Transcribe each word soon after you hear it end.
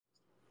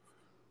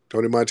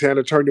Tony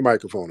Montana, turn your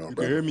microphone on, You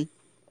can hear brother. me?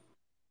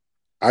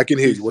 I can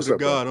hear you. Peace to What's the up,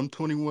 brother? God. I'm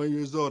 21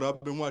 years old.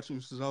 I've been watching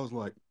since I was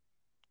like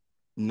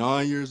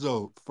 9 years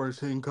old.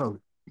 First hitting color.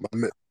 My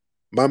man,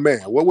 my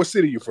man. What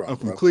city you I'm from,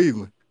 from bro?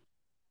 Cleveland.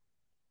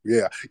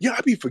 Yeah. Yeah,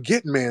 I be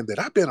forgetting, man, that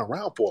I've been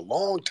around for a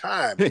long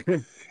time.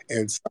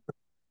 And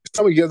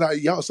some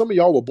of some of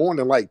y'all were born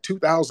in like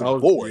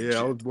 2004 and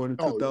I was shit. born in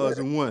Oh, yeah.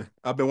 2001.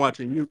 I've been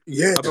watching you.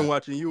 I've been Yeah.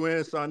 watching you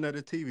and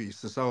Sonetta TV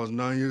since I was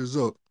 9 years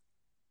old.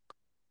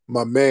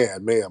 My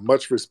man.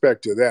 Much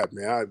respect to that,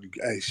 man.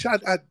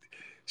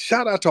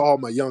 Shout out to all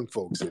my young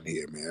folks in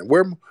here, man.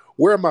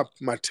 Where are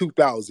my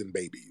 2000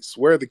 babies?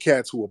 Where are the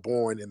cats who were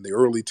born in the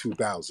early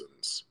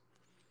 2000s?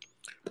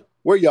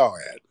 Where y'all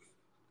at?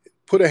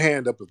 Put a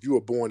hand up if you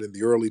were born in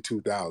the early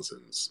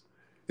 2000s.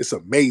 It's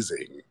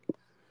amazing.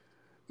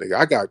 Nigga,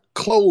 I got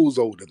clothes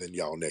older than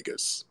y'all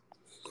niggas.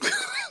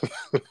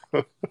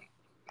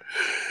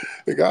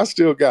 Nigga, I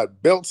still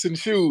got belts and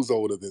shoes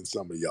older than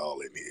some of y'all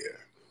in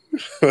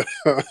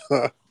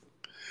here.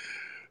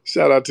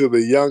 Shout out to the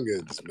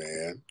youngins,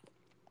 man.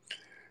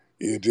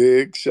 You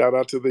dig? Shout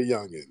out to the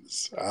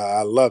youngins.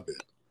 I love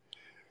it.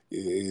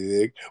 You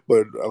dig?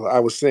 But I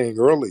was saying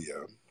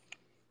earlier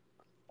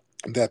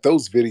that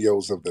those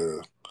videos of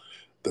the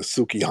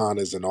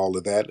Sukihanas and all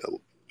of that,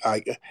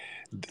 I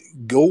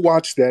go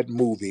watch that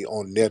movie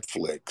on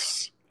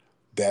Netflix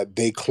that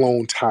they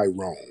clone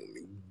Tyrone.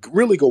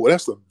 Really go.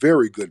 That's a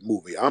very good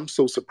movie. I'm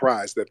so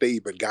surprised that they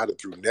even got it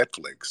through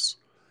Netflix.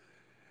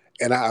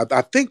 And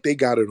I think they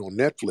got it on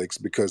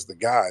Netflix because the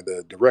guy,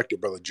 the director,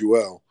 Brother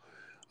Joel,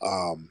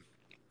 um,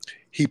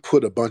 he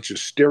put a bunch of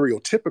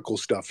stereotypical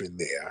stuff in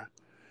there.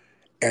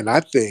 And I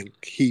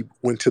think he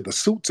went to the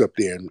suits up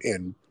there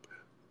and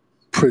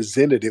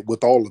presented it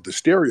with all of the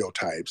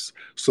stereotypes.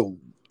 So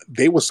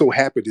they were so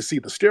happy to see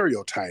the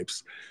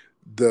stereotypes.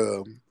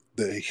 The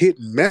the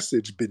hidden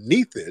message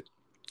beneath it,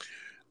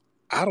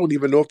 I don't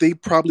even know if they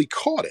probably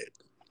caught it.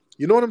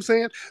 You know what I'm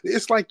saying?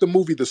 It's like the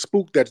movie The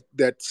Spook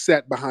that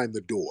sat behind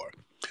the door.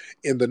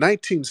 In the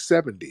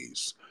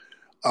 1970s,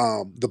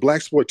 the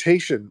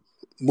blaxploitation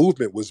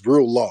movement was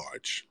real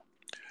large.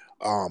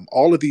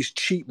 All of these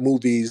cheap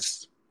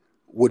movies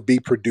would be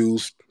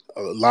produced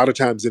a lot of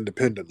times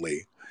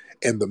independently,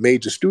 and the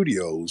major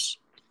studios,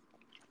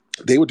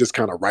 they would just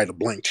kind of write a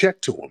blank check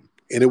to them.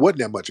 And it wasn't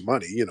that much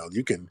money. You know,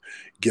 you can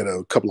get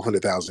a couple of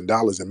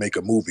 $100,000 and make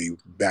a movie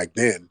back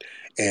then,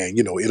 and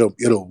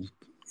it'll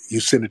you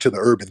send it to the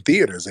urban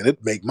theaters and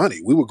it make money.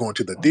 We were going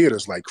to the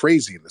theaters like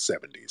crazy in the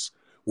 70s.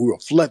 We were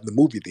flooding the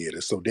movie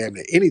theaters. So damn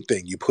near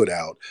anything you put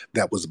out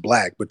that was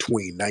black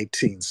between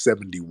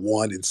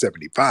 1971 and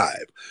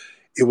 75,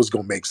 it was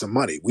going to make some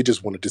money. We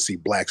just wanted to see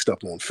black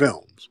stuff on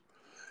films.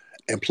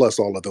 And plus,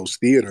 all of those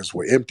theaters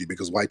were empty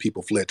because white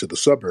people fled to the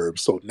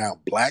suburbs. So now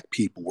black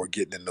people were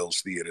getting in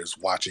those theaters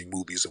watching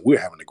movies and we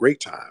were having a great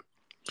time.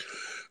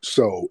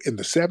 So in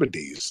the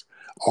 70s,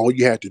 all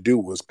you had to do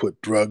was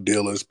put drug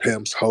dealers,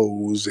 pimps,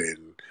 hoes,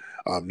 and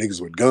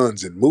niggas with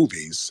guns in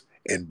movies,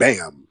 and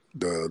bam,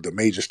 the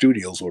major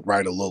studios would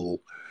write a little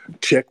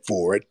check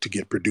for it to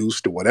get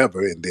produced or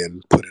whatever, and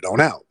then put it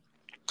on out.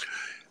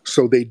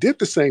 So they did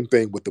the same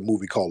thing with the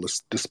movie called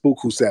The Spook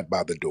Who Sat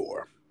by the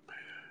Door.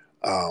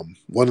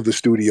 One of the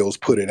studios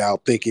put it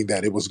out thinking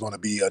that it was going to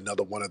be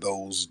another one of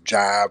those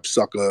jive,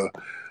 sucker,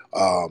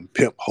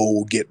 pimp,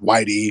 hoe, get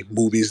whitey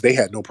movies. They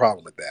had no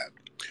problem with that.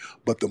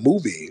 But the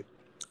movie,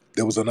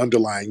 there was an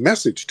underlying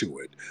message to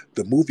it.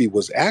 The movie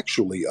was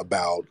actually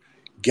about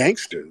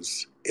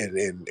gangsters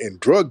and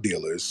drug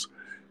dealers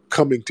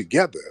coming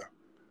together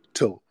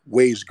to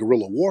wage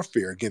guerrilla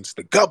warfare against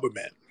the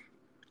government.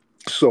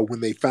 So when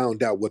they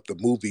found out what the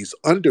movie's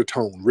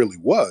undertone really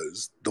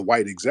was, the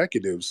white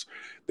executives,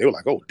 they were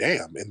like, oh,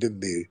 damn. And then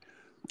the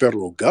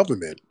federal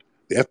government,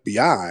 the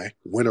FBI,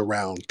 went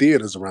around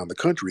theaters around the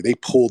country. They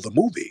pulled the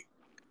movie.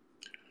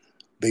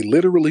 They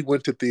literally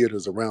went to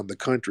theaters around the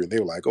country and they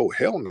were like, oh,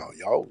 hell no,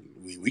 y'all.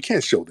 We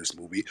can't show this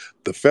movie.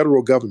 The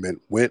federal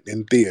government went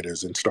in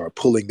theaters and started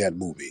pulling that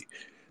movie.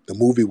 The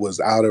movie was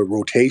out of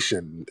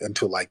rotation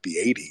until like the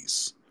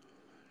 80s.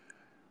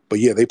 But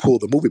yeah, they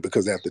pulled the movie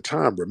because at the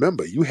time,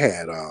 remember, you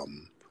had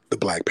the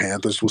Black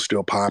Panthers was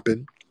still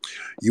popping.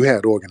 You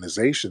had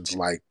organizations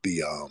like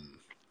the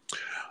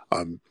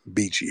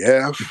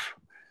BGF,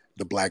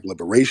 the Black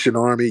Liberation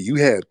Army. You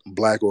had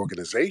black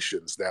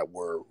organizations that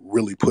were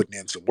really putting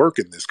in some work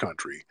in this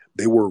country.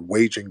 They were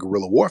waging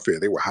guerrilla warfare.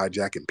 They were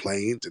hijacking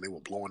planes and they were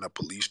blowing up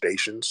police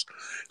stations.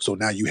 So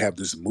now you have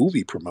this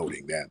movie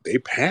promoting that. They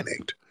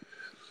panicked.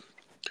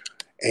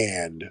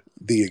 And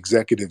the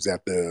executives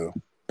at the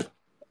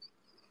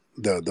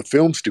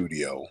film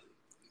studio,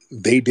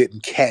 they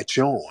didn't catch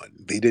on.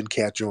 They didn't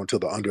catch on to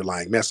the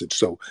underlying message.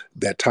 So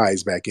that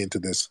ties back into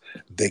this,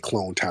 they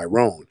cloned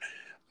Tyrone.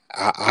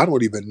 I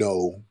don't even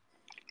know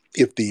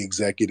if the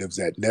executives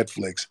at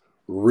Netflix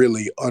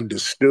really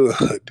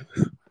understood,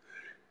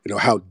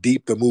 how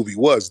deep the movie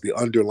was, the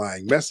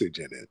underlying message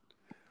in it,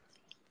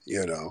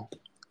 you know.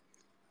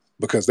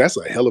 because that's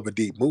a hell of a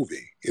deep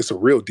movie. It's a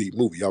real deep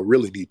movie. Y'all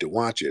really need to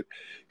watch it.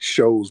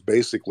 Shows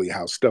basically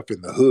how stuff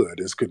in the hood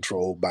is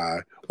controlled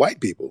by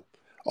white people.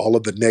 All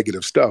of the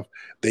negative stuff,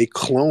 they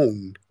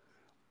clone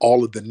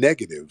all of the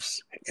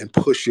negatives and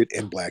push it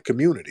in black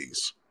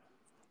communities,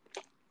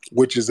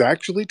 which is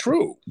actually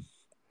true.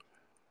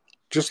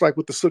 Just like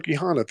with the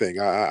Sukihana thing,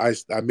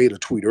 I made a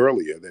tweet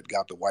earlier that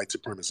got the white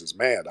supremacists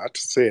mad. I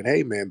said,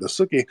 "Hey man, the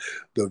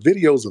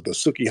videos of the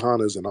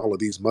Sukihanas and all of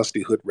these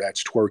musty hood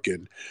rats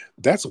twerking,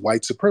 that's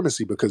white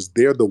supremacy because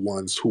they're the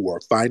ones who are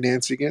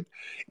financing it,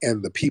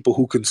 and the people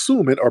who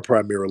consume it are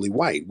primarily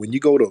white. When you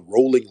go to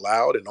Rolling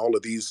Loud and all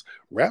of these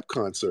rap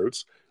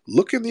concerts,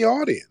 look in the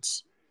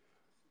audience.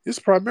 It's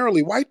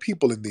primarily white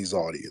people in these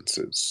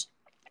audiences.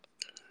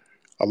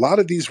 A lot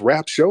of these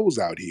rap shows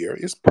out here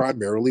is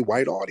primarily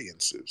white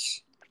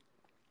audiences."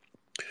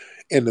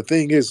 And the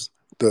thing is,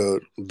 the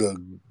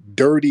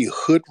dirty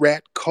hood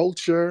rat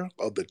culture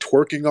of the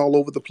twerking all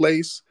over the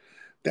place,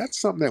 that's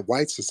something that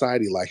white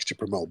society likes to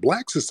promote.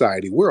 Black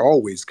society, we're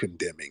always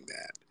condemning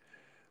that.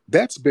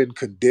 That's been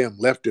condemned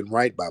left and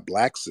right by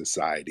black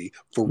society,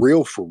 for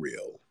real, for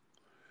real.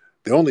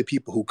 The only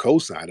people who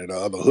co-sign it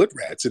are the hood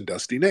rats and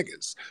dusty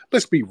niggas.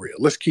 Let's be real.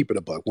 Let's keep it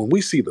a buck. When we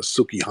see the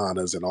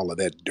Sukihanas and all of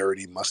that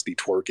dirty, musty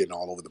twerking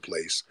all over the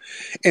place,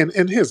 and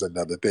here's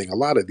another thing. A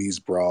lot of these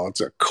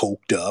broads are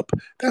coked up.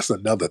 That's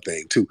another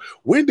thing, too.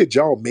 When did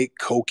y'all make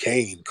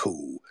cocaine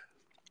cool?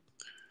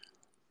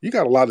 You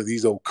got a lot of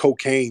these old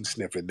cocaine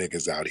sniffing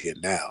niggas out here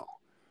now.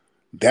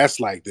 That's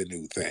like the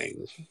new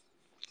thing.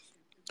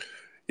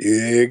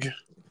 Ig.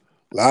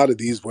 A lot of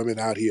these women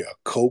out here are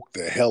coked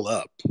the hell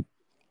up.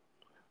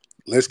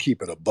 Let's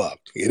keep it a buck.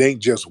 It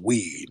ain't just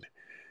weed.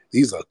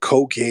 These are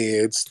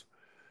cokeheads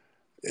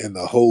and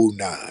the whole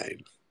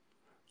nine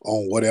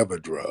on whatever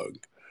drug.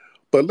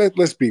 But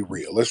let's be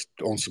real. Let's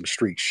on some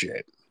street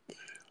shit.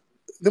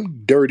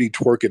 Them dirty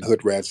twerking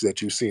hood rats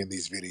that you see in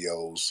these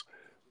videos,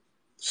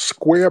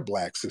 square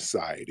black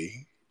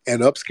society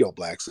and upscale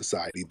black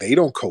society, they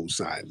don't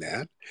co-sign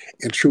that.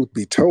 And truth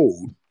be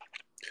told,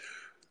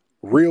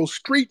 real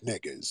street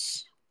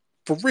niggas,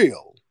 for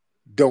real,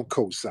 don't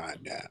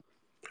co-sign that.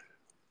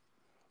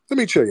 Let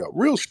me tell you,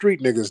 real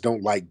street niggas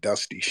don't like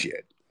dusty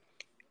shit.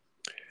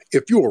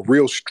 If you're a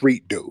real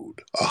street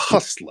dude, a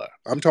hustler,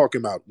 I'm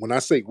talking about when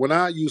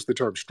I use the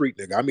term street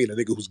nigga, I mean a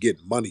nigga who's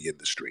getting money in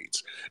the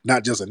streets,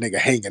 not just a nigga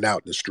hanging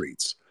out in the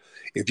streets.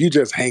 If you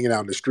just hanging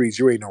out in the streets,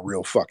 you ain't no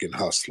real fucking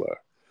hustler.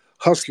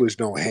 Hustlers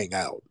don't hang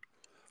out.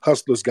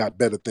 Hustlers got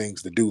better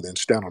things to do than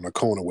stand on a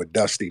corner with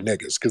dusty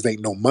niggas because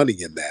ain't no money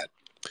in that.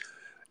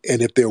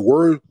 And if there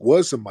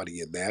was some money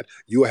in that,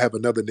 you'll have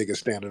another nigga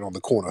standing on the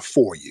corner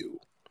for you.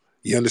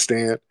 You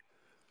understand?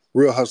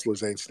 Real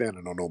hustlers ain't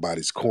standing on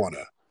nobody's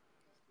corner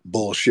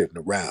bullshitting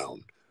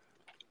around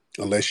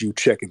unless you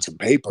checking some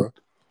paper.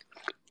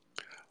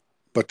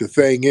 But the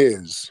thing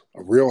is,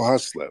 a real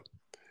hustler,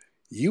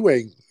 you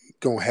ain't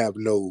gonna have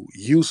no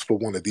use for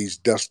one of these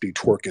dusty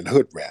twerking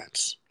hood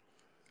rats.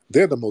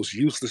 They're the most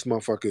useless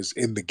motherfuckers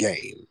in the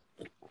game.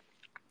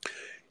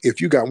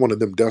 If you got one of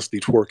them dusty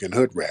twerking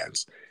hood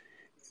rats,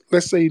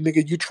 let's say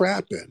nigga you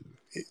trapping,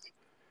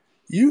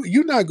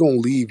 you're not gonna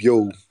leave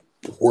your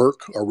work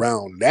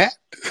around that.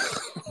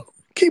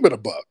 Keep it a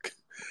buck.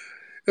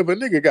 If a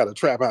nigga got a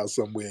trap house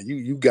somewhere,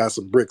 you got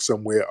some bricks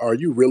somewhere, are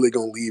you really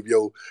gonna leave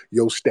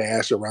your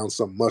stash around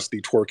some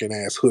musty twerking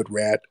ass hood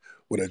rat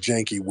with a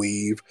janky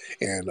weave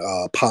and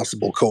a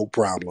possible coke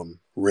problem?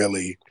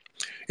 Really?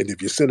 And if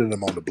you're sending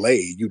them on the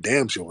blade, you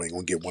damn sure ain't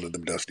gonna get one of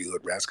them dusty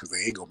hood rats because they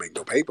ain't gonna make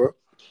no paper.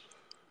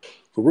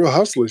 But real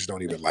hustlers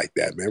don't even like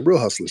that, man. Real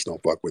hustlers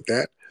don't fuck with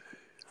that.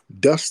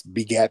 Dust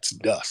begats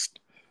dust.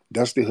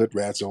 Dusty hood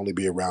rats only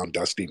be around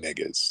dusty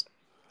niggas.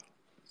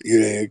 You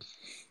dig?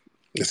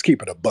 Let's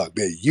keep it a buck.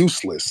 They're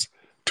useless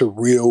to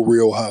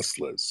real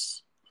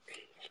hustlers.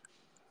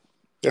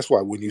 That's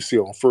why when you see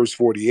on First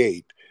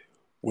 48,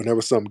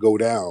 whenever something go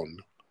down,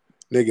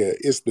 nigga,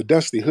 it's the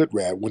dusty hood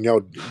rat. When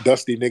y'all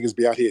dusty niggas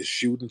be out here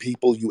shooting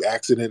people, you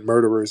accident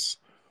murderers.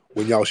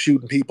 When y'all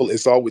shooting people,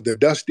 it's always the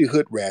dusty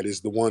hood rat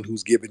is the one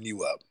who's giving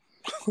you up.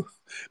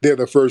 They're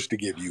the first to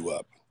give you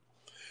up.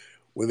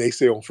 When they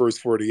say on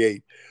First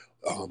 48,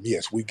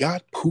 yes, we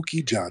got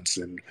Pookie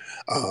Johnson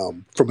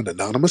from an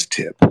anonymous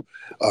tip.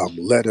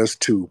 Led us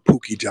to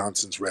Pookie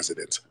Johnson's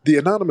residence. The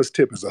anonymous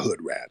tip is a hood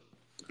rat.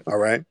 All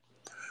right.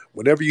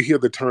 Whenever you hear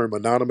the term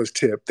anonymous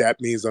tip,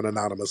 that means an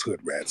anonymous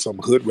hood rat. Some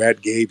hood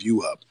rat gave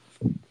you up.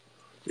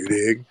 You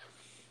dig?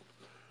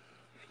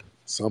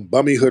 Some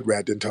bummy hood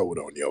rat done told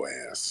on your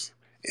ass.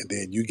 And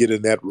then you get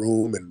in that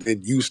room and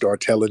then you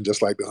start telling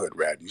just like the hood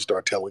rat. You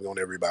start telling on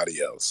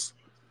everybody else.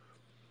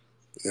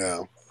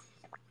 Yeah.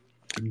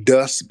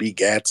 Dust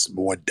begats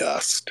more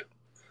dust.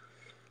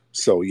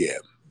 So yeah,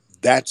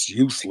 that's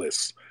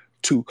useless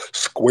to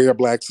square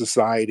black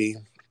society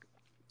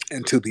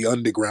and to the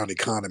underground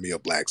economy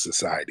of black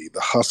society, the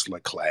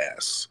hustler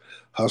class.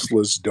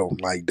 Hustlers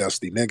don't like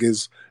dusty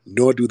niggas,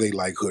 nor do they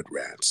like hood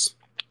rats.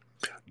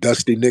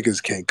 Dusty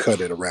niggas can't cut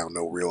it around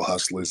no real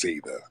hustlers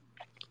either.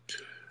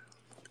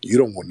 You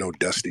don't want no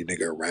dusty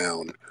nigga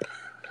around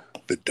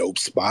the dope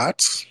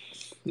spots.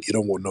 You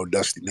don't want no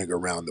dusty nigga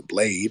around the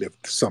blade. If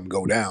something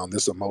go down,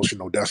 this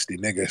emotional dusty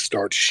nigga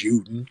starts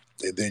shooting,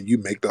 and then you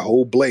make the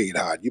whole blade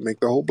hot. You make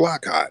the whole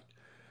block hot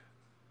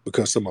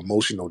because some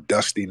emotional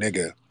dusty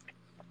nigga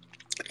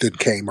that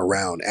came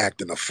around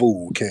acting a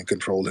fool, can't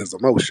control his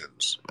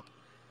emotions.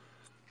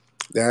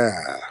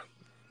 Yeah,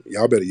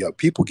 y'all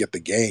people get the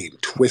game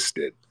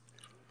twisted.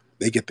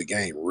 They get the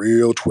game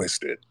real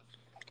twisted.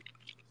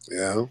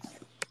 Yeah.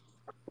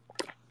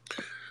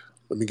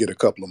 Let me get a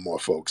couple of more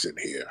folks in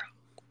here.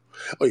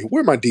 Oh, yeah, where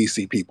are my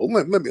DC people?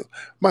 Let me.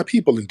 My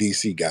people in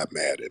DC got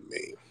mad at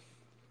me.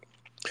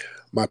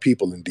 My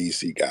people in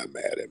DC got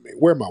mad at me.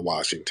 Where are my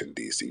Washington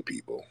DC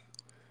people?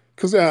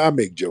 Because I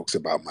make jokes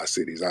about my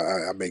cities.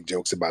 I make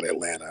jokes about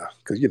Atlanta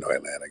because you know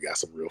Atlanta got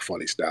some real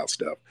funny style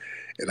stuff.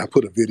 And I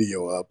put a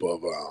video up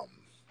of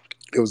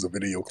it was a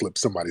video clip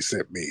somebody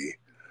sent me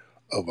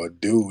of a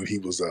dude. He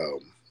was a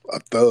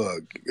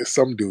thug.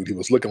 Some dude. He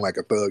was looking like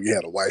a thug. He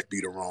had a wife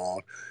beater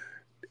on,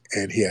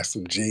 and he had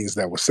some jeans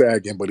that were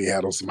sagging, but he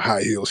had on some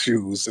high heel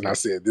shoes. And I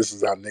said, "This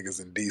is how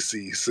niggas in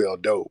DC sell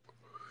dope."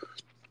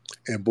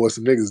 And boy,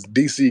 some niggas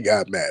DC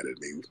got mad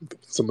at me.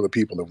 Some of the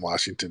people in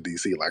Washington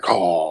DC like,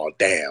 "Oh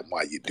damn,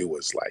 why you do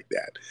us like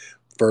that?"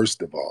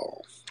 First of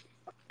all,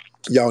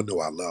 y'all know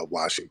I love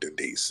Washington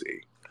DC.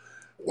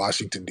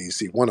 Washington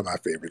D.C., one of my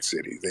favorite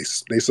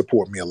cities. They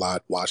support me a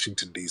lot.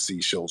 Washington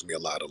D.C. shows me a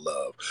lot of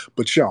love.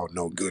 But y'all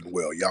know good and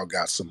well, y'all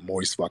got some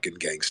moist fucking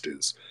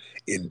gangsters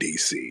in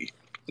D.C.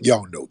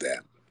 Y'all know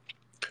that.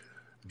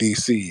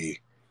 D.C.,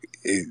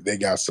 they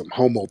got some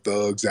homo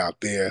thugs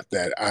out there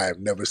that I have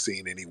never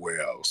seen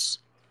anywhere else,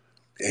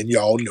 and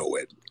y'all know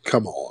it.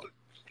 Come on,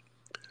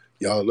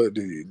 y'all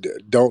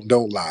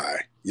don't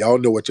lie. Y'all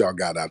know what y'all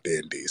got out there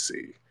in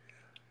D.C.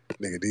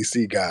 Nigga,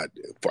 DC got,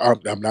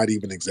 I'm not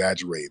even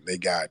exaggerating, they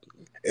got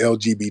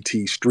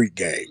LGBT street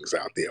gangs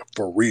out there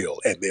for real,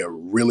 and they're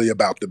really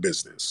about the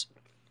business.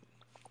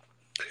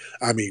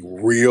 I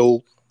mean,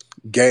 real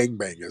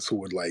gangbangers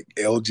who are like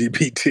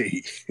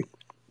LGBT.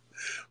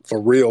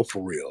 For real,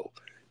 for real.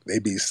 They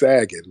be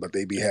sagging, but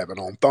they be having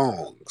on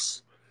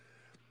thongs.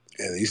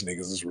 And these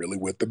niggas is really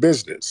with the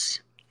business.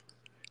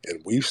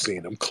 And we've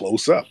seen them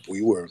close up.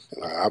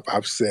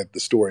 I've said the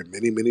story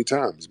many, many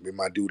times. Me and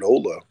my dude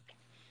Ola,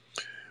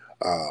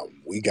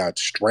 we got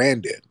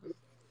stranded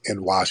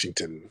in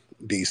Washington,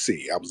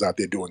 D.C. I was out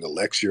there doing a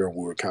lecture, and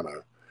we were kind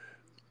of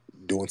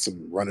doing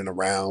some running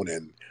around,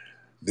 and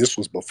this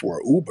was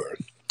before Uber,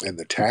 and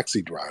the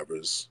taxi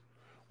drivers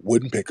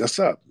wouldn't pick us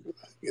up.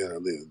 You know,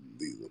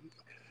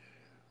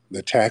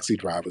 the taxi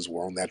drivers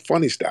were on that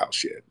funny style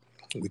shit.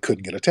 We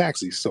couldn't get a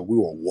taxi, so we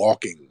were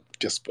walking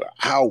just for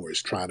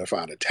hours trying to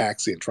find a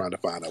taxi and trying to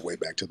find our way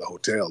back to the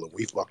hotel. And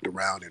we fucked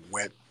around and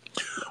went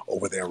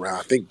over there around,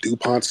 I think,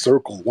 DuPont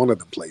Circle, one of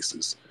the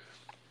places.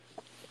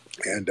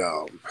 And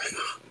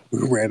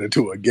we ran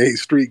into a gay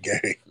street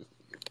gang.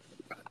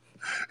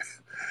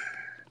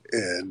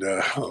 And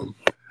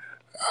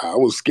I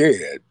was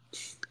scared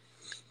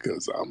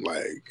because I'm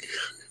like,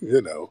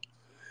 you know,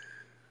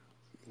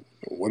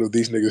 what if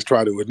these niggas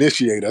try to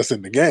initiate us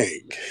in the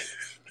gang?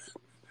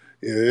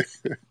 Yeah.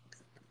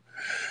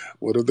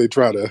 What if they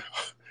try to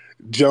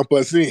jump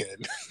us in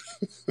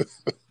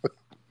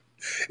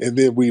and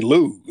then we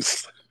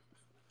lose?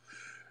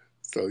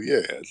 So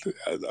yeah,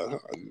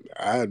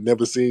 I had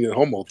never seen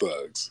homo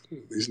thugs.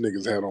 These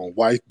niggas had on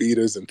wife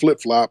beaters and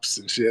flip flops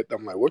and shit.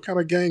 I'm like, what kind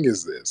of gang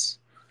is this?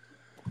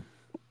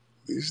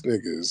 These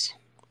niggas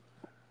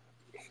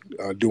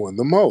are doing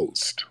the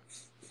most.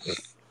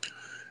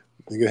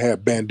 They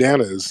had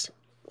bandanas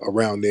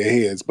around their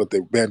heads, but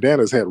the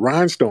bandanas had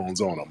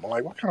rhinestones on them. I'm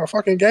like, what kind of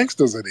fucking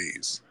gangsters are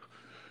these?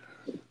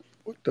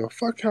 What the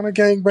fuck kind of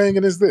gang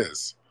banging is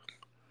this?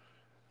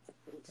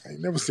 I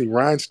ain't never seen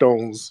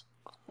rhinestones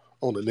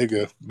on a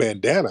nigga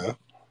bandana.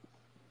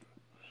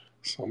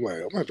 So I'm like,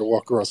 I'm gonna have to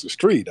walk across the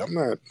street. I'm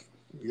not,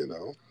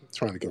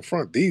 trying to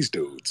confront these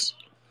dudes.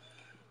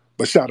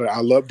 But shout out,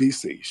 I love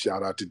DC.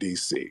 Shout out to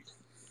DC.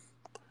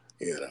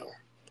 You know.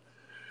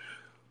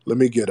 Let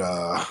me get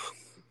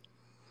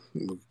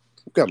we've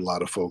got a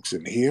lot of folks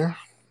in here.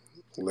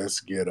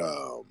 Let's get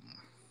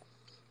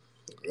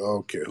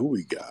okay, who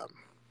we got?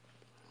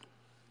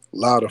 A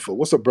lot of folks.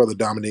 What's up, brother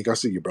Dominique? I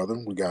see you, brother.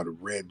 We got a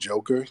Red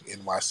Joker,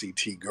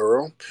 NYCT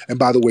girl. And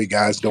by the way,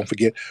 guys, don't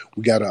forget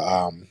we got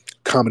a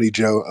comedy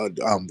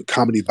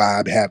comedy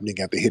vibe happening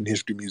at the Hidden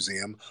History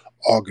Museum,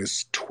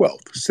 August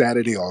 12th,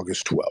 Saturday,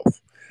 August 12th.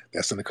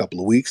 That's in a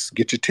couple of weeks.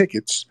 Get your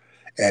tickets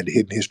at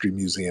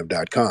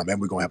hiddenhistorymuseum.com. And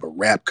we're going to have a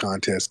rap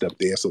contest up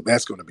there, so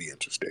that's going to be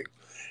interesting.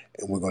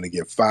 And we're going to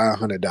give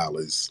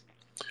 $500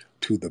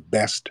 to the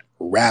best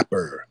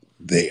rapper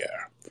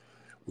there.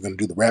 We're going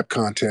to do the rap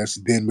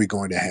contest. Then we're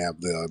going to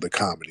have the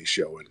comedy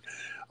show. And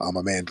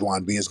my man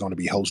Dwan B is going to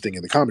be hosting,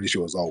 and the comedy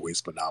show is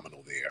always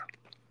phenomenal there.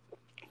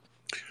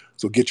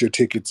 So get your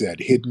tickets at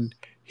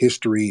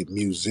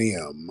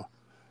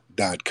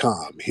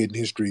hiddenhistorymuseum.com.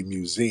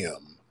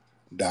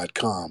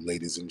 hiddenhistorymuseum.com,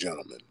 ladies and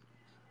gentlemen.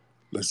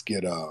 Let's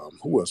get,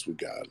 who else we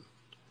got?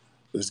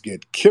 Let's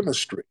get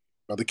Chemistry,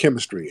 Brother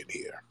Chemistry in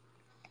here.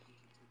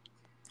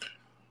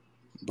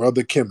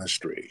 Brother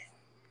Chemistry.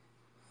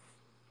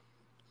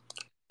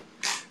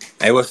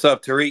 Hey, what's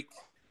up, Tariq?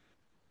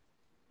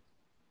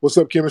 What's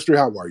up, Chemistry?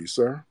 How are you,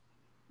 sir?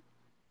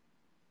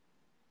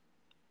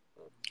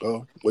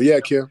 Oh, well, yeah,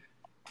 Kim.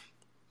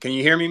 Can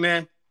you hear me,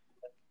 man?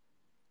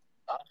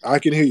 I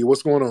can hear you.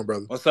 What's going on,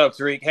 brother? What's up,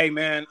 Tariq? Hey,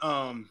 man.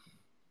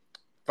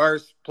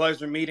 First,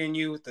 pleasure meeting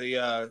you at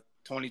the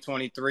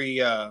 2023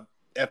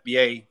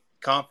 FBA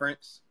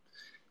conference,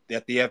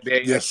 at the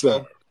FBA Yes,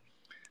 sir.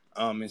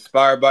 Expo.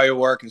 Inspired by your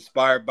work,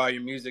 inspired by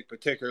your music,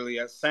 particularly.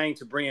 I sang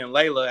to Brie and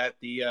Layla at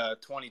the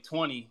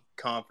 2020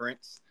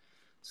 conference.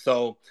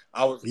 So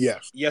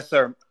Yes. yes,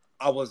 sir.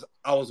 I was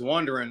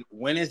wondering,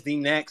 when is the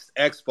next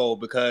expo,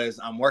 because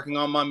I'm working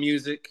on my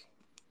music.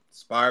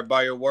 Inspired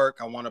by your work,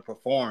 I want to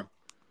perform.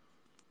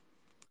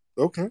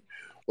 Okay.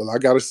 Well, I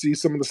got to see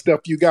some of the stuff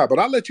you got, but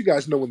I'll let you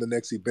guys know when the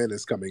next event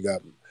is coming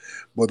up.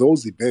 Boy,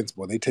 those events,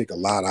 boy, they take a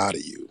lot out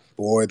of you.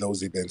 Boy,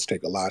 those events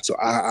take a lot. So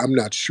I'm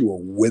not sure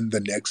when the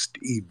next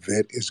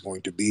event is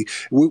going to be.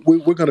 We're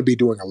going to be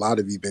doing a lot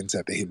of events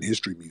at the Hidden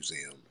History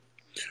Museum.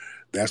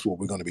 That's what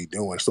we're going to be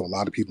doing. So a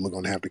lot of people are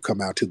going to have to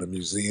come out to the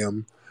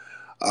museum.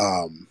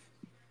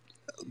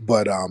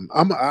 But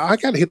I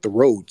got to hit the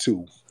road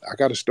too. I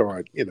got to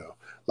start. A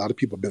lot of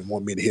people have been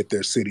wanting me to hit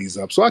their cities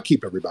up, so I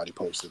keep everybody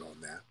posted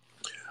on that.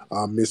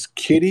 Miss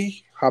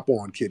Kitty, hop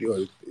on, Kitty.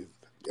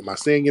 Am I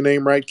saying your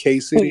name right? K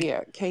City.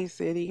 Yeah, K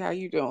City. How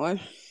you doing?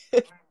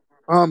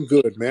 I'm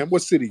good, man.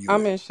 What city you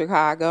I'm in? in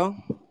Chicago.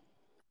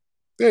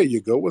 There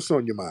you go. What's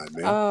on your mind,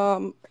 man?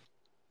 Um,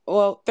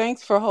 well,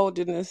 thanks for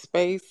holding this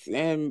space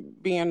and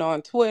being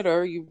on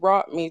Twitter. You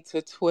brought me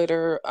to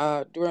Twitter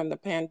during the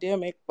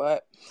pandemic,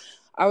 but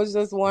I was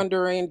just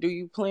wondering, do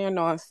you plan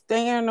on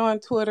staying on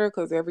Twitter?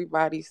 Because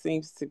everybody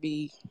seems to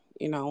be,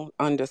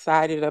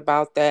 undecided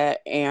about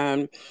that.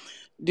 And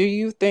do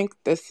you think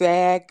the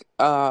SAG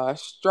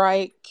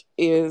strike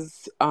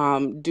is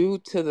due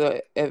to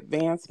the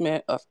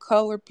advancement of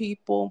colored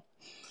people?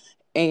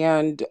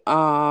 And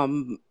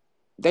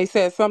they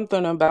said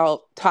something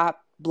about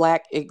top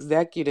black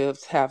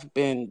executives have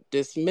been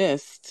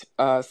dismissed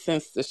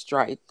since the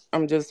strike.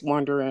 I'm just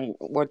wondering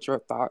what your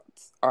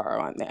thoughts are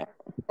on that.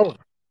 Oh,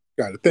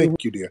 got it.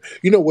 Thank you, dear.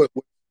 You know what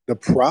the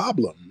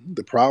problem?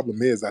 The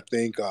problem is, I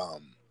think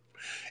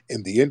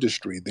in the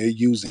industry they're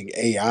using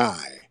AI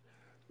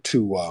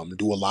to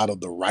do a lot of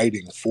the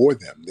writing for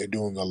them. They're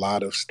doing a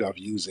lot of stuff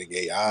using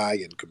AI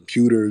and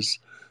computers,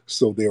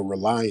 so they're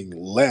relying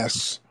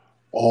less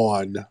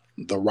on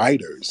the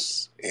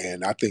writers.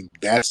 And I think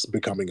that's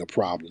becoming a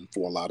problem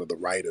for a lot of the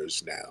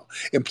writers now.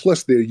 And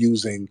plus, they're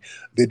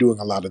doing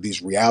a lot of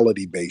these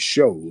reality based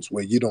shows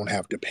where you don't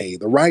have to pay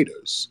the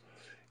writers.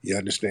 You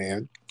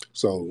understand?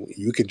 So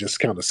you can just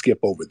kind of skip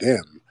over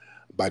them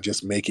by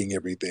just making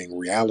everything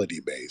reality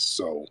based.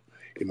 So,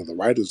 the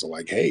writers are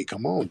like, hey,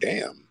 come on,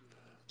 damn.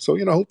 So,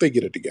 hope they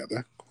get it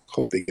together.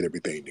 Hope they get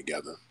everything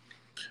together.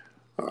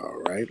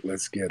 All right,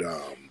 let's get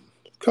a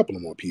couple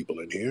of more people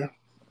in here.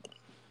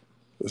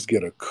 Let's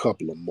get a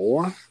couple of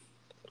more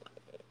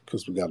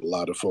because we got a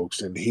lot of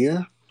folks in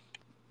here.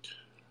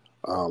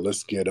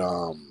 Let's get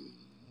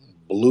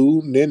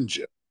Blue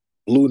Ninja.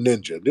 Blue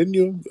Ninja, didn't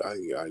you?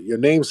 Your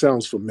name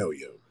sounds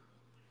familiar.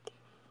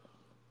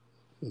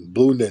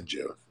 Blue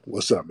Ninja,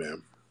 what's up,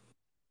 man?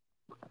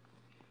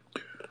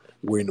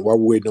 While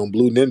we're waiting on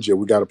Blue Ninja,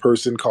 we got a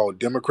person called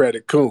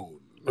Democratic Coon.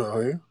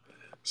 Yeah?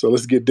 So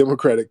let's get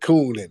Democratic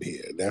Coon in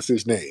here. That's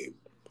his name.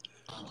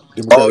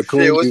 Oh Democratic shit,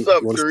 Coon, what's you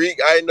up, want to?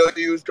 Tariq? I didn't know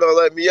you was gonna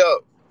let me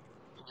up.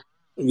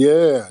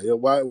 Yeah, yeah.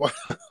 Why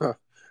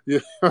yeah.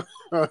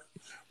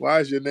 Why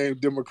is your name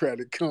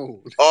Democratic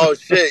Coon? Oh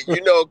shit,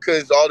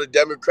 cause all the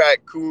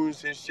Democrat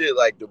coons and shit,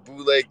 like the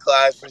boule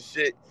class and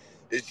shit,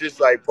 it's just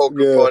like poking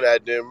Yeah, fun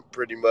at them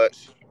pretty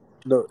much.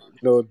 no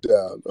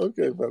doubt.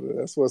 Okay, brother,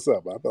 that's what's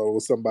up. I thought it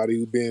was somebody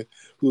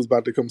who was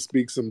about to come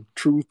speak some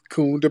truth,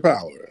 Coon to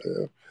power.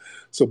 Yeah.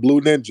 So Blue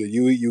Ninja,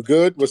 you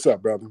good? What's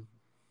up, brother?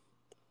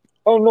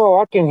 Oh no,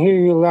 I can hear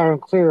you loud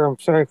and clear. I'm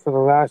sorry for the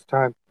last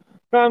time.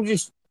 No, I'm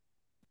just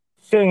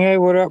saying, hey,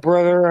 what up,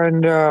 brother?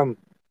 And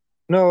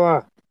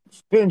no,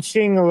 been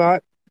seeing a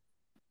lot.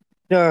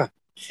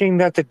 Seeing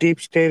that the deep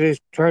state is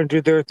trying to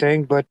do their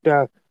thing, but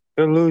they're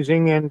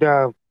losing, and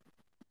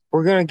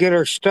we're gonna get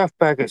our stuff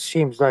back. It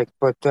seems like,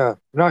 but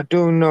not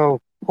doing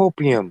no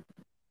hopium.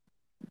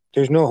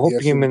 There's no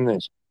Yes, hopium in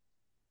this.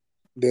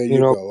 there You you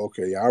know. go.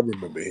 Okay, I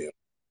remember him.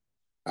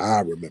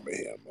 I remember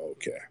him.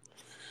 Okay.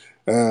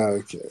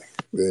 Okay.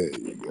 There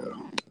you go.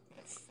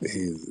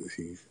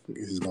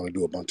 He's going to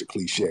do a bunch of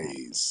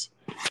cliches,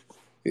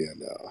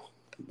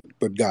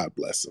 but God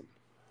bless him.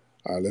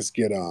 All right, let's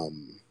get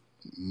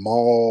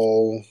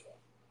Maul.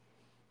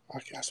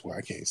 I swear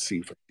I can't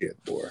see for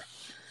shit, boy.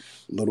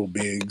 Little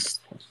Bigs.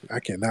 I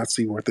cannot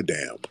see worth a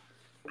damn.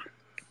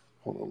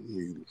 Hold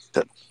on.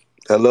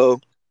 Hello,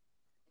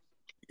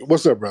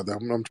 What's up, brother?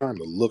 I'm trying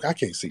to look. I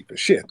can't see for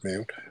shit,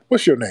 man.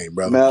 What's your name,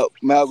 brother?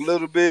 Mal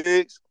Little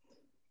Bigs.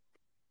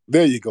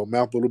 There you go,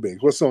 Mouth Little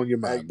Bigs. What's on your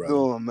How mind, you brother?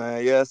 doing,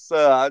 man? Yes,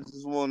 sir. I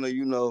just want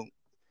to,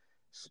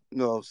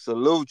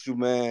 salute you,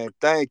 man.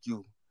 Thank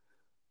you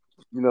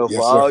For Yes, sir.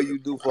 all you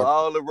do, for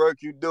all the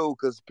work you do,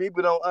 because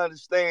people don't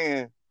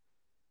understand,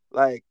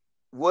 like,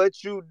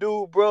 what you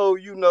do, bro.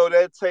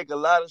 That take a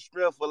lot of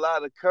strength, a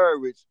lot of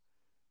courage,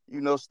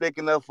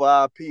 sticking up for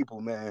our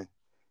people, man.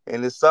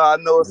 And I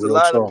know it's a Real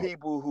lot of talk.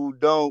 people who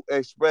don't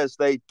express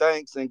their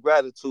thanks and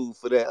gratitude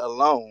for that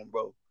alone,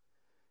 bro.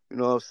 You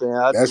know what I'm saying?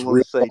 I just That's want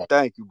real to say talk,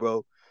 thank you,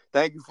 bro.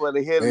 Thank you for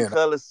the Hidden man.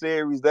 Color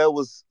series. That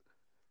was,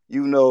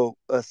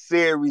 a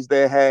series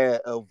that had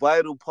a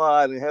vital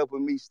part in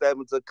helping me step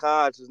into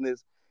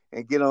consciousness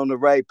and get on the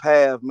right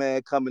path,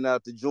 man, coming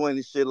out to join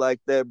and shit like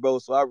that, bro.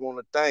 So I want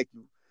to thank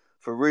you.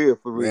 For real,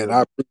 for Man,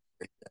 real.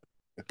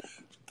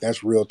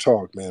 that's real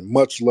talk, man.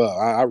 Much love.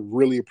 I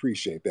really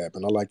appreciate that,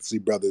 man. I like to see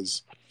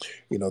brothers,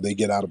 they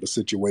get out of a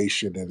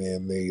situation and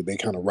then they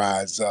kind of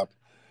rise up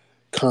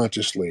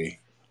consciously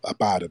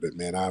up out of it,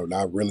 man.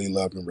 I really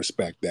love and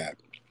respect that.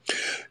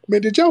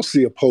 Man, did y'all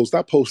see a post?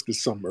 I posted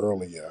something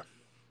earlier.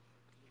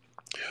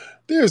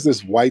 There's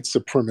this white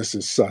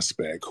supremacist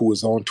suspect who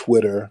is on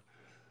Twitter,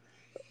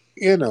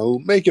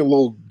 making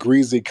little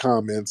greasy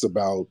comments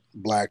about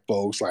black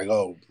folks, like,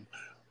 oh,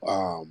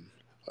 um,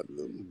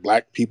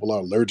 black people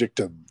are allergic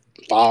to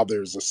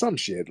fathers or some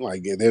shit.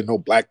 Like, there's no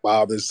black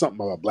fathers, something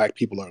about black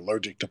people are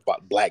allergic to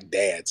black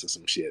dads or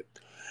some shit.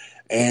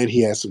 And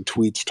he has some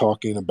tweets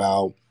talking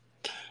about,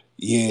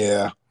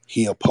 yeah,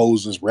 he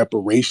opposes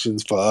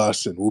reparations for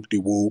us and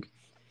whoop-de-whoop.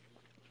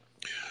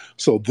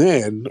 So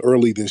then,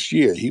 early this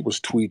year, he was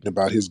tweeting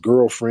about his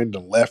girlfriend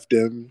and left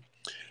him,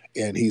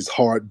 and he's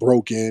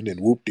heartbroken and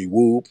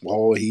whoop-de-whoop.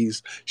 Oh,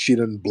 she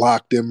done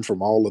blocked him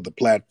from all of the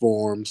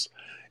platforms.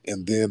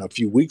 And then a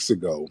few weeks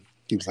ago,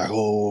 he was like,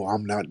 oh,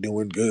 I'm not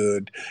doing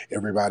good.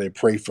 Everybody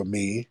pray for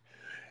me.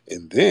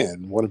 And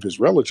then one of his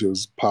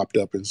relatives popped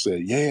up and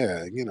said,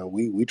 yeah,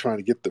 we trying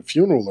to get the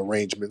funeral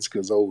arrangements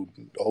because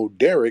old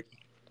Derek,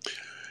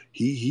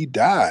 he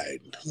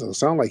died. So it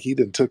sounded like he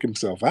done took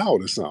himself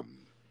out or something.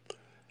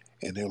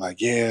 And they're like,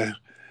 yeah,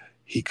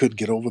 he couldn't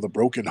get over the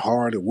broken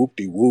heart and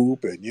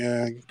whoop-de-whoop, and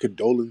yeah,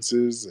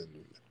 condolences.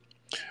 And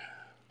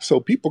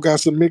so people got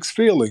some mixed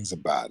feelings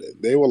about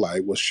it. They were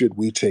like, well, should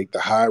we take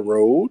the high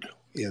road,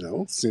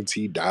 since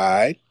he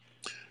died,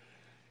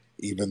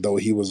 even though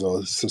he was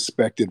a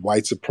suspected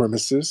white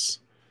supremacist?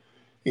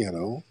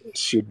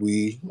 Should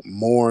we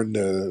mourn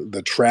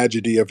the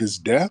tragedy of his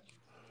death?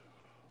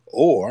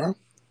 Or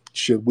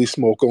should we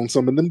smoke on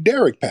some of them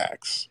Derek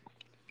packs?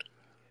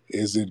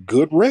 Is it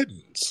good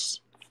riddance?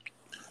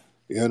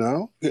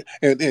 And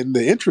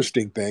the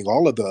interesting thing,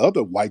 all of the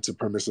other white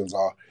supremacists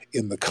are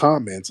in the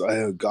comments.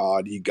 Oh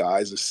God, you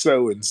guys are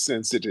so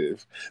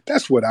insensitive.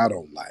 That's what I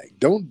don't like.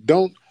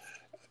 Don't.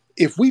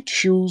 If we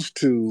choose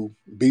to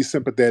be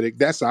sympathetic,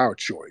 that's our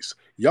choice.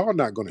 Y'all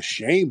not going to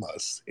shame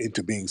us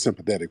into being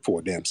sympathetic for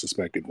a damn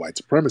suspected white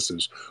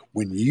supremacist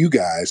when you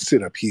guys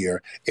sit up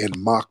here and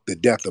mock the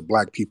death of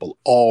black people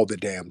all the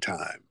damn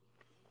time.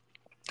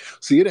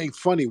 See, it ain't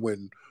funny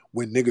when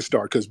niggas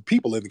start, because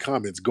people in the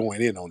comments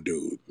going in on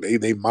dude.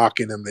 They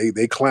mocking him,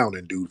 they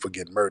clowning dude for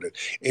getting murdered.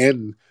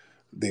 And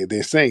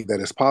they're saying that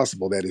it's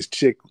possible that his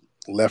chick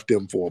left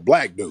him for a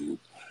black dude.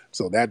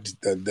 So that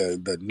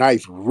the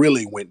knife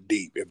really went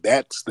deep if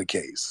that's the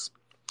case.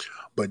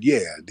 But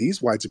yeah,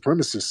 these white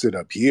supremacists sit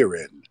up here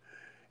and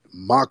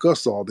mock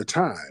us all the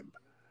time.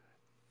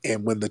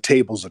 And when the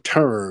tables are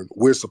turned,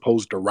 we're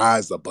supposed to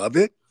rise above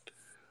it.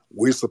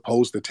 We're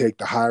supposed to take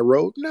the high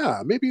road.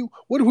 Nah, maybe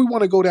what if we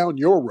want to go down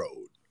your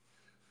road?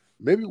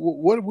 Maybe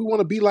what if we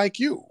want to be like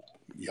you?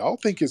 Y'all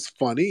think it's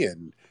funny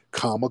and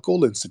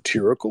comical and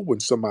satirical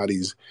when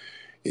somebody's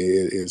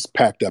is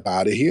packed up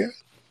out of here,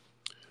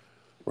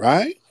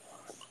 right?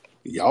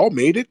 Y'all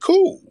made it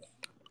cool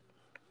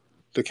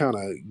to kind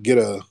of get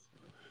a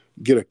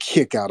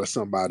kick out of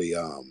somebody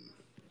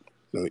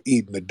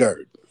eating the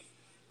dirt.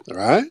 All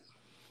right?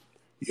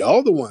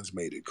 Y'all the ones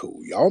made it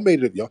cool. Y'all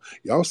made it.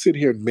 Y'all sit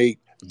here and make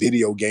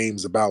video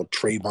games about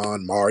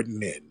Trayvon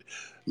Martin and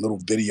little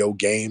video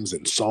games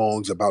and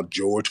songs about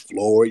George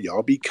Floyd.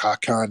 Y'all be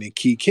cacan and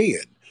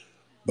kikiing.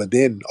 But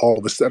then all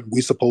of a sudden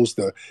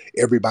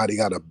everybody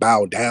got to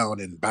bow down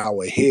and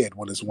bow ahead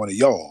when it's one of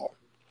y'all.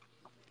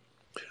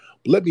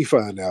 Let me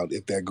find out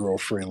if that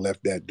girlfriend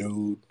left that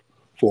dude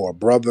for a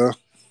brother,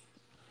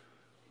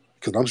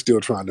 because I'm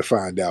still trying to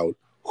find out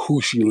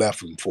who she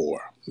left him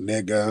for.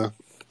 Nigga,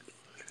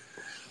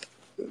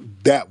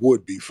 that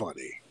would be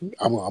funny.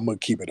 I'm gonna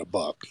keep it a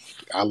buck.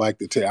 I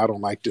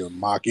don't like to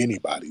mock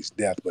anybody's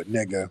death, but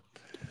nigga,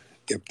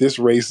 if this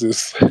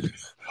racist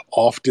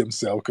offed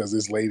himself because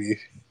this lady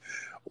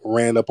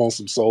ran up on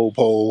some soul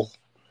pole,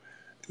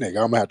 nigga,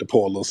 I'm gonna have to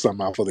pour a little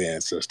something out for the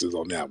ancestors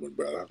on that one,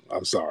 brother.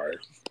 I'm sorry.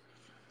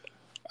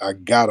 I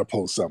gotta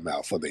post something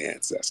out for the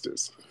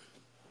ancestors.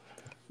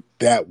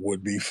 That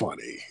would be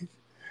funny.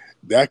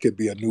 That could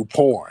be a new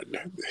porn.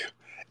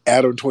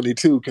 Adam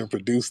 22 can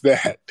produce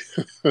that.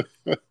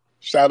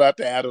 Shout out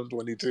to Adam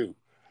 22.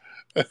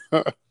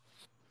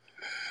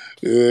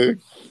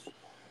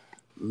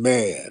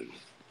 Man,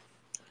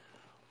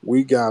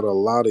 we got a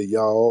lot of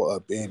y'all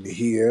up in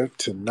here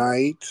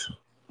tonight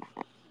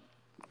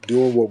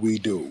doing what we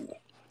do.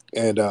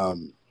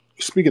 And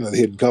speaking of the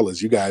Hidden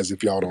Colors, you guys,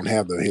 if y'all don't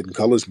have the Hidden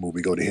Colors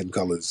movie, go to Hidden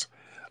Colors,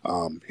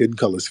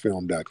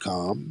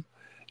 hiddencolorsfilm.com,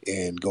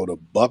 and go to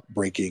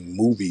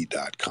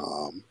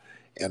buckbreakingmovie.com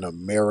and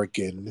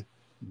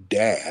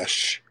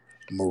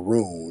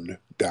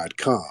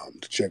American-Maroon.com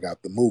to check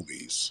out the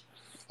movies,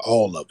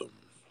 all of them,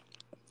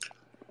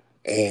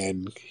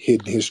 and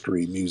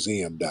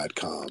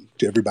hiddenhistorymuseum.com.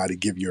 To everybody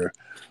give your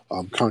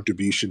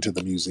contribution to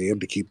the museum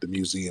to keep the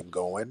museum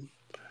going.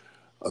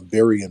 A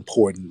very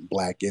important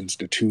Black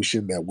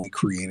institution that we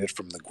created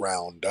from the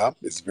ground up.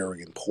 It's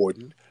very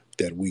important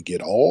that we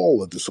get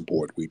all of the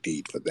support we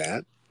need for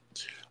that.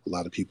 A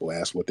lot of people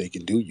ask what they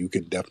can do. You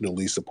can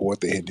definitely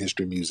support the Hidden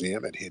History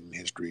Museum at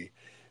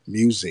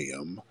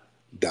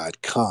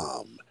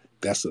hiddenhistorymuseum.com.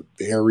 That's a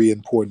very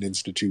important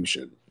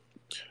institution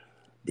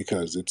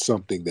because it's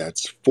something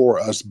that's for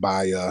us,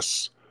 by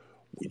us.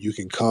 You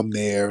can come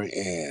there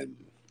and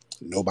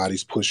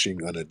nobody's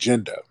pushing an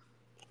agenda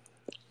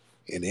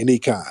in any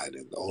kind.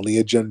 And the only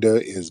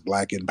agenda is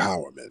Black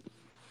empowerment.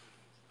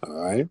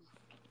 All right.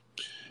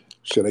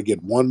 Should I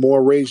get one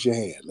more? Raise your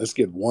hand. Let's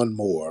get one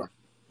more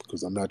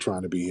because I'm not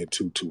trying to be here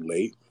too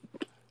late.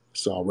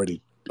 It's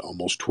already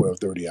almost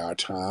 12:30 our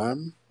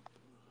time.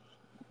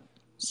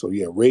 So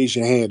yeah, raise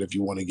your hand if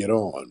you want to get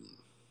on.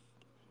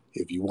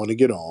 If you want to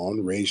get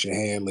on, raise your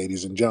hand,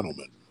 ladies and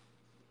gentlemen.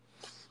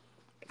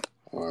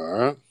 All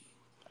right.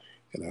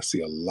 And I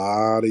see a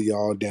lot of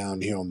y'all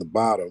down here on the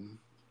bottom.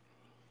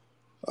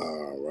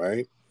 All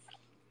right.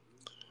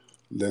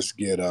 Let's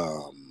get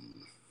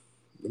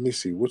let me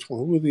see which one.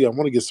 Who are the? I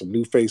want to get some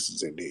new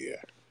faces in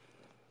here.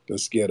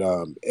 Let's get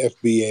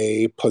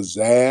FBA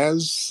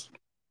Pizzazz.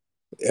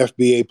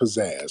 FBA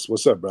Pizzazz.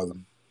 What's up, brother?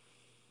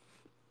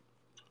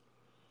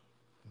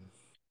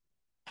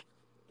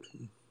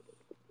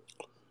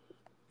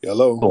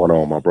 Hello. What's going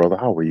on, my brother?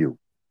 How are you?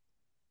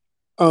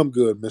 I'm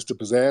good, Mr.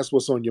 Pizzazz.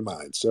 What's on your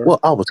mind, sir? Well,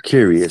 I was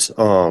curious.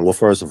 Well,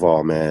 first of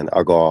all, man,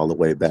 I go all the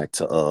way back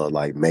to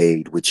like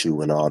Made with You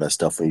and all that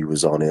stuff when you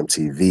was on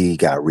MTV.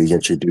 Got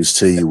reintroduced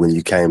to you when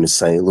you came to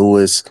St.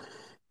 Louis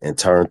and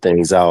turned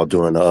things out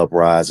during the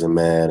uprising,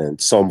 man. And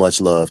so much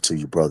love to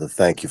you, brother.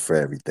 Thank you for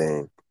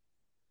everything.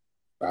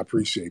 I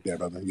appreciate that,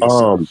 brother. Yes,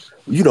 sir.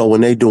 You know,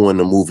 when they doing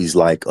the movies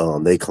like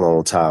they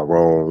clone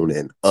Tyrone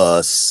and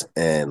Us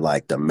and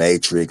like The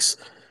Matrix,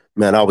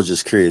 man, I was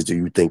just curious, do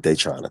you think they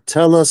trying to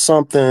tell us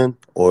something?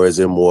 Or is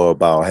it more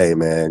about, hey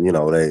man, you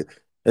know,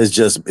 it's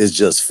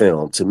just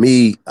film. To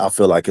me, I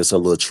feel like it's a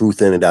little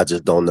truth in it. I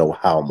just don't know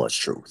how much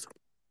truth.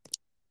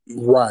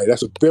 Right.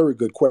 That's a very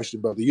good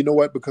question, brother. You know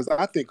what? Because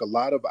I think a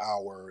lot of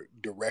our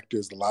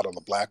directors, a lot of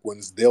the Black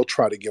ones, they'll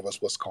try to give us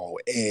what's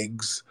called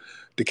eggs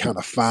to kind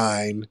of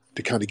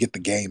get the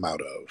game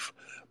out of.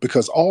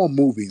 Because all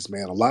movies,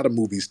 man, a lot of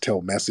movies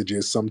tell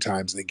messages.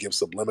 Sometimes they give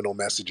subliminal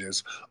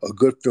messages. A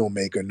good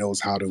filmmaker knows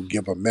how to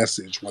give a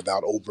message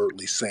without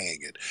overtly saying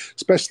it,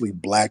 especially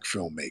Black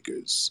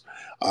filmmakers.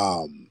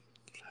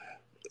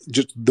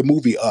 Just the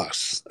movie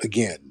Us,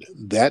 again,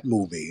 that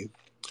movie,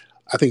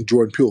 I think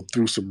Jordan Peele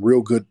threw some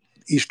real good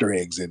Easter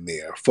eggs in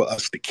there for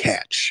us to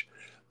catch.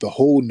 The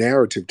whole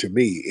narrative, to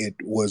me, it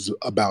was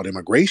about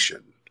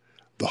immigration.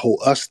 The whole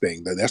Us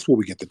thing, that's where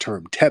we get the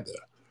term tether.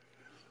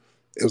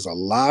 There's a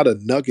lot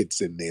of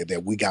nuggets in there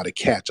that we got to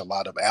catch, a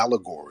lot of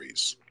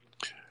allegories.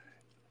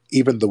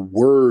 Even the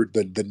word,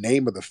 the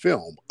name of the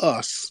film,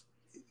 Us,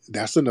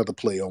 that's another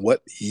play on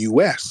what?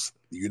 U.S.,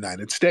 the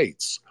United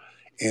States.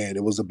 And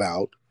it was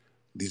about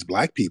these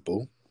Black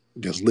people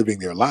just living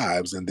their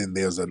lives, and then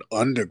there's an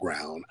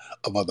underground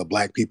of other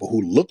Black people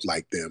who look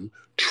like them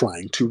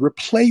trying to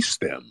replace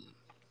them.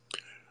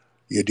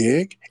 You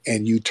dig?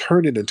 And you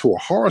turn it into a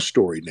horror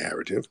story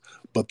narrative,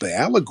 but the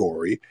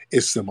allegory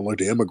is similar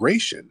to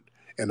immigration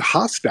and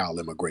hostile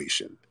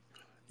immigration.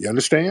 You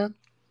understand?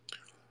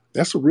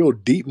 That's a real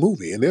deep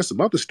movie, and there's some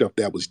other stuff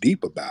that was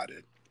deep about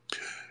it.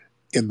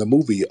 In the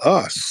movie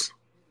Us,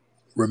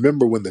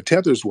 remember when the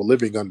Tethers were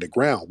living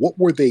underground, what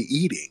were they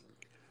eating?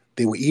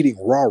 They were eating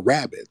raw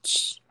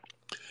rabbits.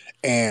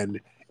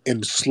 And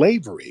in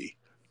slavery,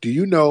 do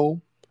you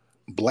know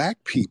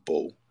Black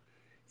people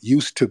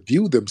used to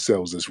view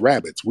themselves as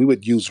rabbits? We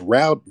would use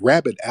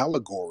rabbit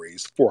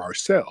allegories for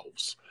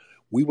ourselves.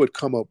 We would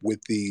come up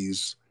with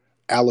these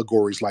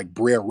allegories like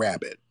Brer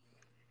Rabbit.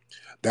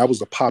 That was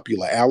a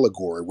popular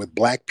allegory with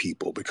Black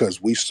people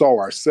because we saw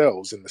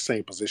ourselves in the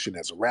same position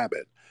as a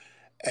rabbit,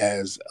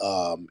 as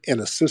in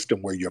a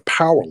system where you're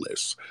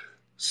powerless.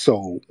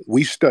 So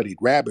we studied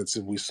rabbits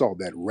and we saw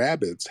that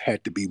rabbits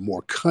had to be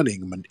more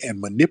cunning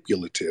and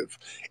manipulative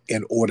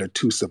in order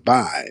to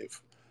survive.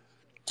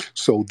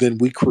 So then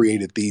we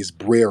created these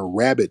Brer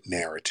Rabbit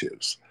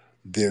narratives,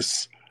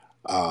 this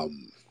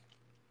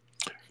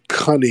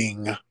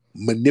cunning,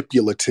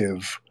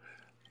 manipulative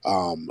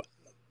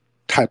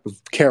type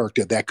of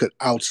character that could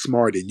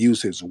outsmart and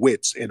use his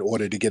wits in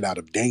order to get out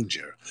of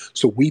danger.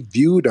 So we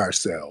viewed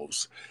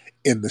ourselves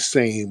in the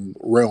same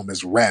realm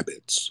as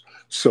rabbits.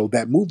 So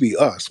that movie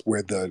Us,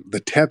 where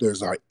the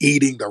tethers are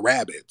eating the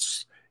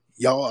rabbits,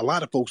 y'all, a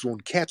lot of folks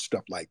won't catch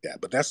stuff like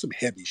that, but that's some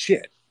heavy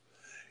shit.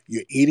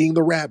 You're eating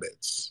the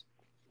rabbits.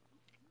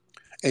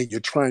 and you're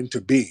trying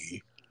to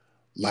be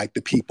like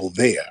the people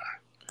there.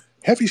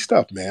 Heavy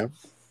stuff, man.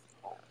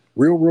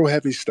 Real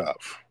heavy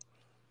stuff.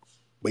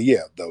 But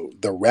yeah,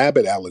 the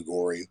rabbit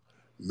allegory,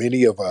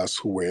 many of us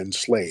who were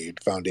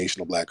enslaved,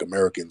 foundational Black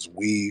Americans,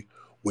 we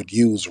would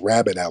use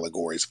rabbit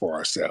allegories for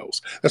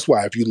ourselves. That's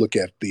why if you look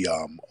at the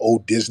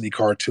old Disney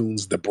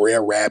cartoons, the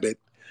Brer Rabbit,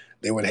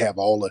 they would have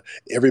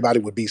everybody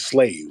would be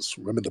slaves.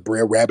 Remember the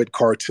Brer Rabbit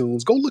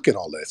cartoons? Go look at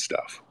all that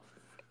stuff.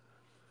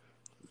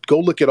 Go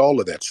look at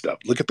all of that stuff.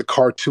 Look at the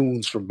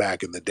cartoons from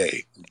back in the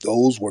day.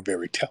 Those were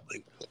very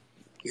telling.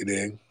 You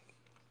know?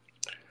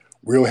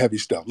 Real heavy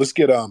stuff. Let's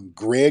get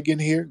Greg in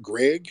here.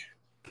 Greg?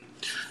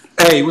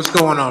 Hey, what's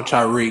going on,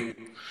 Tariq?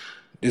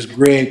 This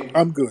Greg.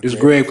 I'm good, This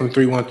Greg. Greg from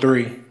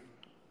 313.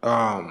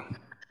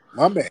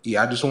 My man.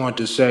 Yeah, I just wanted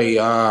to say,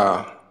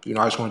 I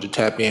just wanted to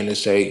tap in and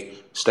say,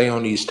 stay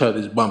on these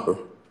this bumper.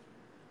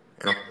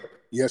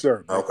 Yes,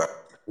 sir, man. Okay.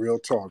 Real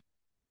talk.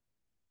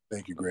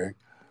 Thank you, Greg.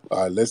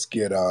 Let's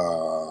get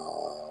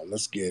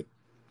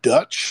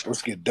Dutch.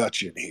 Let's get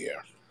Dutch in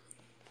here.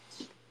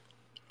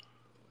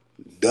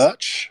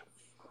 Dutch.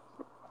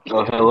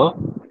 Oh, hello.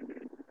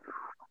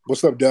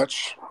 What's up,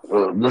 Dutch?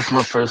 This is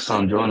my first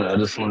time joining. I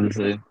just wanted to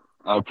say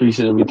I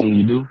appreciate everything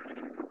you do,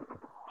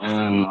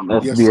 and I'm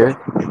Yes, FBA, sir.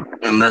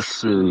 and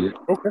that's really it.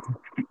 Okay.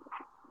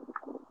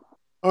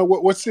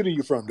 What city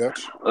you from,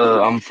 Dutch?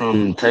 I'm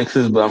from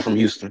Texas, but I'm from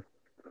Houston.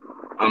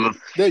 I'm in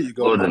There you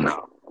go, Florida man.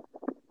 now,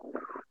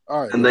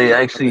 All right, and yeah, they yeah,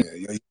 actually.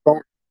 yeah.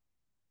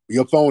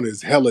 Your phone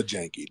is hella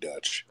janky,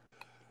 Dutch.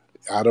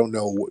 I don't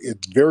know.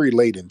 It's very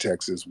late in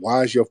Texas.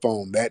 Why is your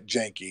phone that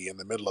janky in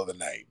the middle of the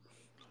night?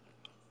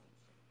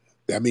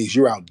 That means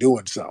you're out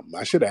doing something.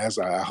 I should have asked.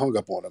 I hung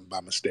up on him by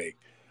mistake.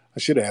 I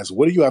should have asked,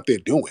 what are you out there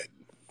doing?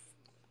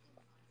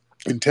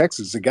 In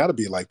Texas, it got to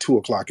be like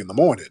 2:00 in the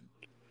morning.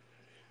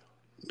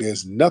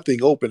 There's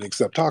nothing open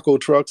except taco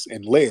trucks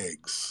and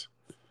legs.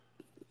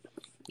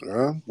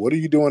 What are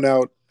you doing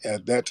out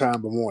at that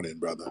time of morning,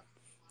 brother?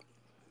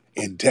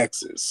 In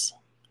Texas,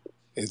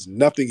 there's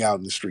nothing out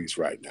in the streets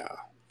right now.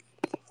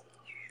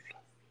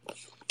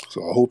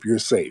 So I hope you're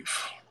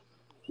safe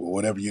with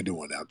whatever you're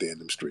doing out there in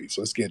the streets.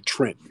 Let's get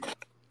Trenton.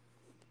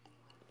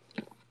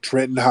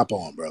 Trenton, hop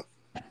on, bro.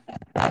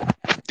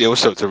 Yeah,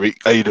 what's up, Tariq?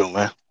 How you doing,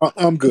 man?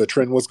 I'm good.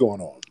 Trenton, what's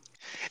going on?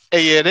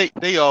 Hey, yeah,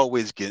 they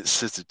always get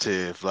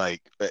sensitive.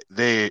 Like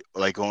they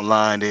like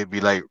online, they'd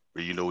be like,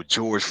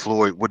 George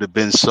Floyd would have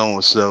been so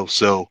and so.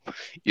 So,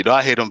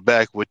 I hit them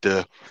back with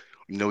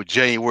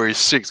January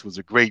 6th was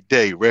a great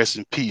day. Rest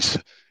in peace,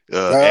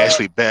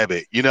 Ashley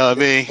Babbitt. You know what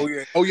I mean?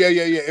 Oh yeah.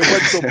 It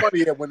wasn't so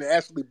funny when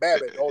Ashley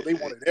Babbitt. Oh, they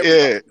wanted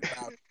everybody Yeah. to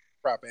bow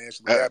proper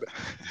Ashley Babbitt.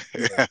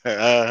 Yeah.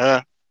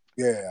 Uh-huh.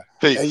 Yeah.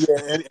 Peace.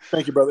 And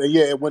thank you, brother. And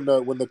yeah, when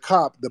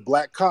the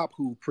black cop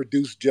who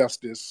produced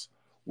Justice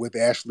with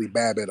Ashley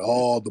Babbitt,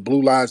 the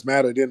Blue Lives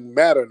Matter didn't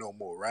matter no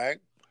more, right?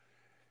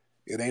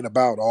 It ain't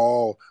about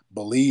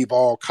believe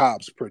all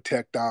cops,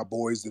 protect our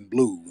boys in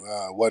blue.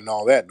 Wasn't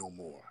all that no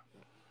more.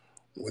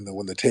 When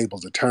the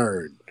tables are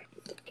turned.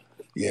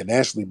 Yeah, and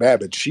Ashley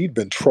Babbitt, she'd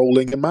been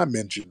trolling in my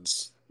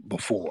mentions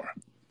before.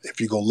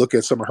 If you go look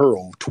at some of her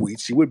old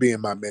tweets, she would be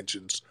in my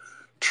mentions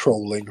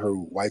trolling her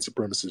white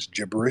supremacist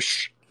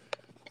gibberish.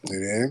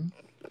 Man,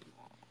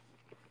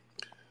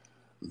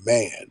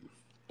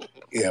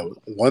 yeah,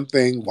 one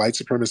thing white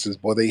supremacists,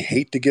 boy, they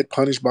hate to get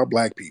punished by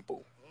black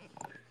people.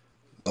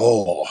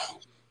 Oh,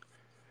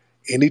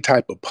 any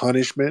type of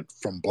punishment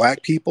from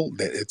black people,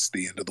 that it's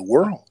the end of the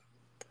world.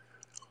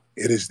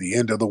 It is the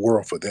end of the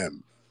world for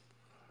them.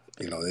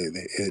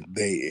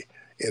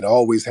 It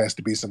always has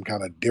to be some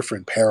kind of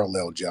different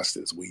parallel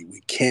justice.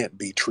 We can't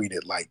be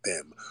treated like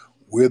them.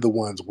 We're the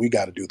ones, we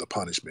got to do the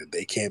punishment.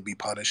 They can't be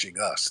punishing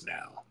us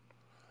now.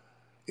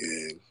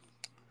 Yeah.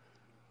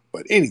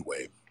 But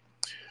anyway,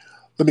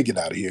 let me get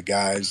out of here,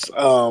 guys.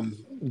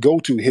 Go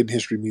to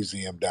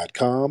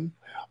hiddenhistorymuseum.com,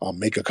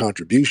 make a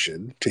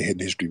contribution to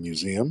Hidden History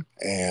Museum,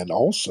 and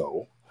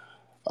also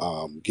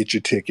get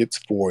your tickets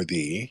for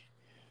the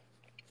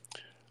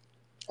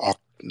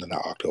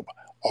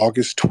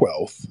August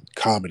 12th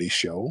comedy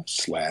show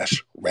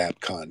 / rap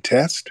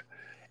contest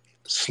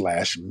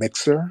 /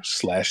 mixer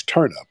 /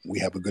 turn up. We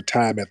have a good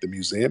time at the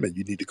museum, and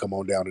you need to come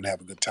on down and have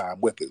a good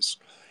time with us.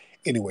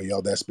 Anyway,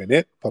 y'all, that's been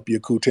it. Puppy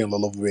Akute and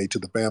Lil Overrated to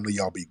the family.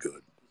 Y'all be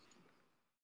good.